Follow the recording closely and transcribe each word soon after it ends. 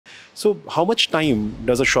So how much time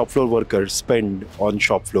does a shop floor worker spend on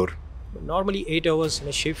shop floor? Normally 8 hours in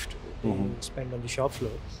a shift spent on the shop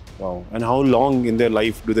floor. Wow. And how long in their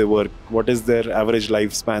life do they work? What is their average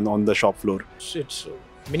lifespan on the shop floor? So it's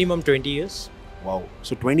minimum 20 years. Wow.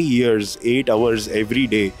 So 20 years, 8 hours every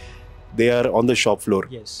day, they are on the shop floor.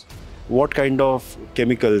 Yes. What kind of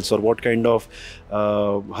chemicals or what kind of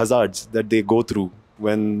hazards that they go through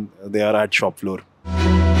when they are at shop floor?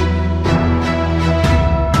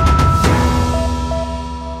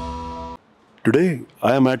 Today,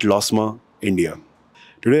 I am at Losma India.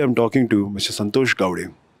 Today, I'm talking to Mr. Santosh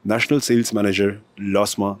Gawade, National Sales Manager,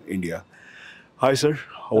 Losma India. Hi, sir.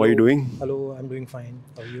 How are you doing? Hello, I'm doing fine.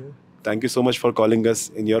 How are you? Thank you so much for calling us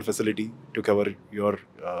in your facility to cover your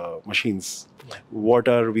machines. Yeah. What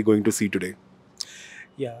are we going to see today?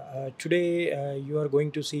 Today you are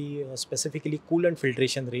going to see specifically coolant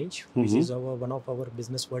filtration range, which is one of our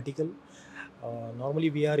business vertical.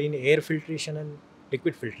 Normally we are in air filtration and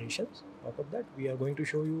liquid filtrations. Out of that, we are going to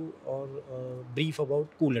show you or brief about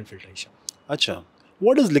coolant filtration. Acha,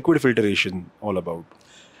 what is liquid filtration all about?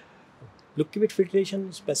 Liquid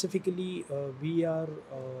filtration specifically, we are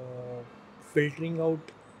filtering out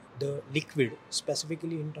the liquid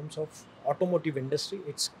specifically in terms of automotive industry.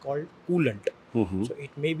 It's called coolant. So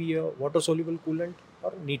it may be a water soluble coolant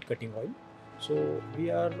or neat cutting oil. So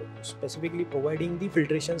we are specifically providing the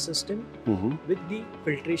filtration system with the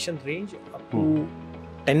filtration range up to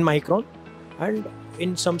 10 micron and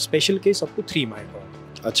in some special case up to 3 micron.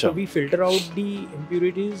 Achha. So we filter out the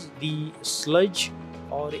impurities, the sludge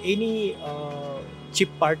or any chip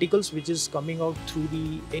particles which is coming out through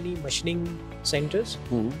any machining centers.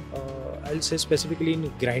 I'll say specifically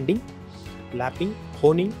in grinding, lapping,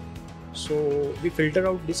 honing. So we filter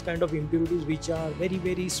out this kind of impurities which are very,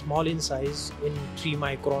 very small in size, in 3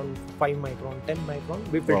 micron, 5 micron, 10 micron.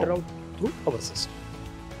 We filter out through our system.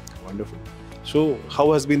 Wonderful. So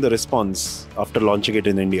how has been the response after launching it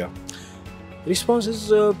in India? Response is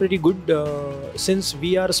pretty good since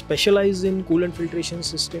we are specialized in coolant filtration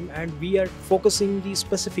system and we are focusing the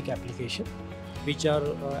specific application which are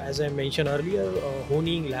as I mentioned earlier,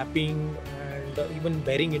 honing, lapping and even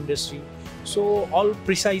bearing industry. So all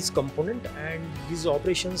precise component and these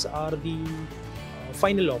operations are the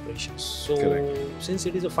final operations. So since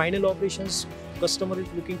it is a final operations, customer is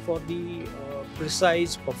looking for the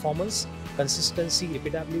precise performance, consistency,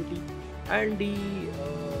 repeatability and the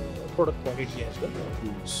product quality as well.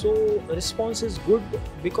 So response is good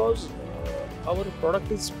because our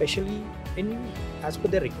product is specially in as per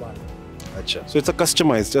their requirement. Achha. So it's a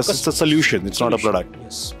customized, it's a solution, it's not a product.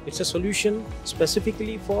 Yes, it's a solution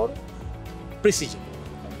specifically for precision.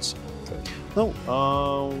 Now,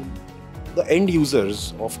 the end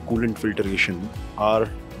users of coolant filtration are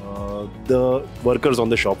the workers on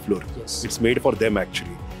the shop floor. Yes. It's made for them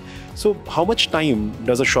actually. So how much time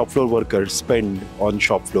does a shop floor worker spend on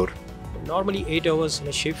shop floor? Normally 8 hours in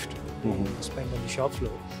a shift spent on the shop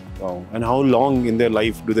floor. Wow. And how long in their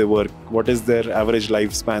life do they work? What is their average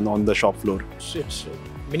lifespan on the shop floor? So it's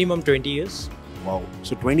minimum 20 years. Wow.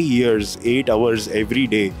 So 20 years, 8 hours every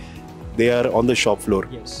day, they are on the shop floor.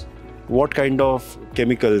 Yes. What kind of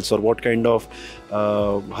chemicals or what kind of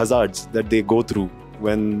hazards that they go through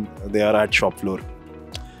when they are at shop floor?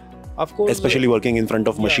 Of course, especially working in front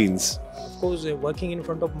of machines. Of course, working in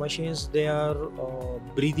front of machines, they are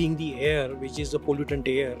breathing the air, which is the pollutant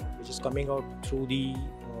air, which is coming out through the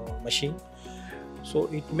machine. So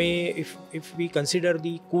it may, if we consider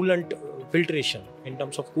the coolant filtration, in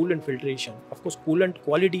terms of coolant filtration, of course, coolant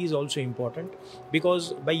quality is also important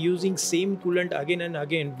because by using same coolant again and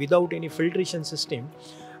again without any filtration system,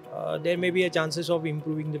 there may be a chances of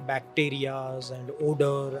improving the bacteria and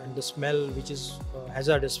odor and the smell which is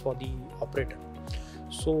hazardous for the operator.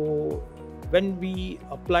 So when we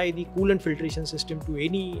apply the coolant filtration system to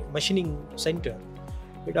any machining center,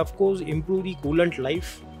 it of course improve the coolant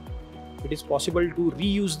life. It is possible to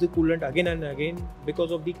reuse the coolant again and again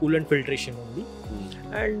because of the coolant filtration only.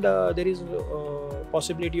 And there is a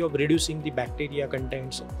possibility of reducing the bacteria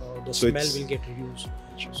contents, the smell will get reduced.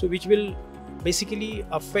 So which will basically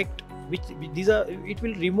affect, it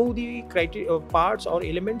will remove the parts or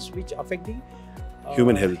elements which affect the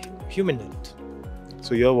human health.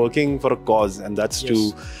 So you're working for a cause and that's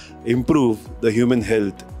to improve the human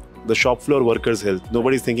health, the shop floor workers' health.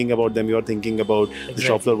 Nobody's thinking about them, you're thinking about the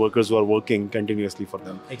shop floor workers who are working continuously for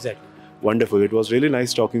them. Exactly. Wonderful. It was really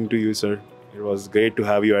nice talking to you, sir. It was great to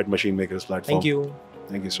have you at Machine Makers platform. Thank you.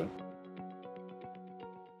 Thank you, sir.